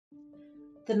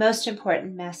The most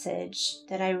important message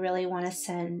that I really want to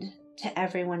send to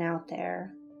everyone out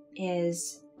there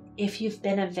is, if you've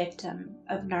been a victim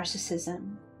of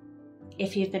narcissism,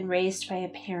 if you've been raised by a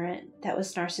parent that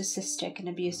was narcissistic and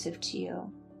abusive to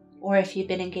you, or if you've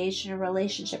been engaged in a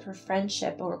relationship or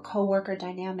friendship or coworker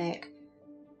dynamic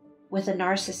with a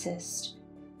narcissist,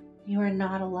 you are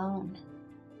not alone.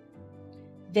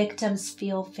 Victims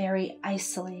feel very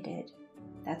isolated.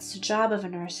 That's the job of a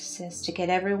narcissist, to get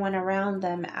everyone around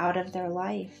them out of their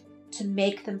life, to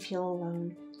make them feel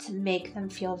alone, to make them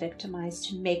feel victimized,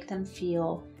 to make them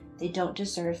feel they don't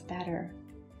deserve better.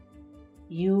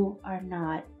 You are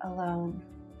not alone.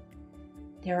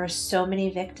 There are so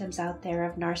many victims out there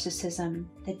of narcissism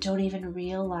that don't even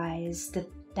realize that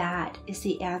that is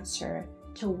the answer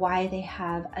to why they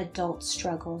have adult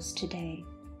struggles today.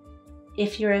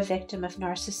 If you're a victim of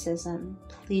narcissism,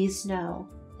 please know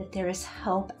that there is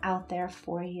help out there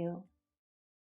for you.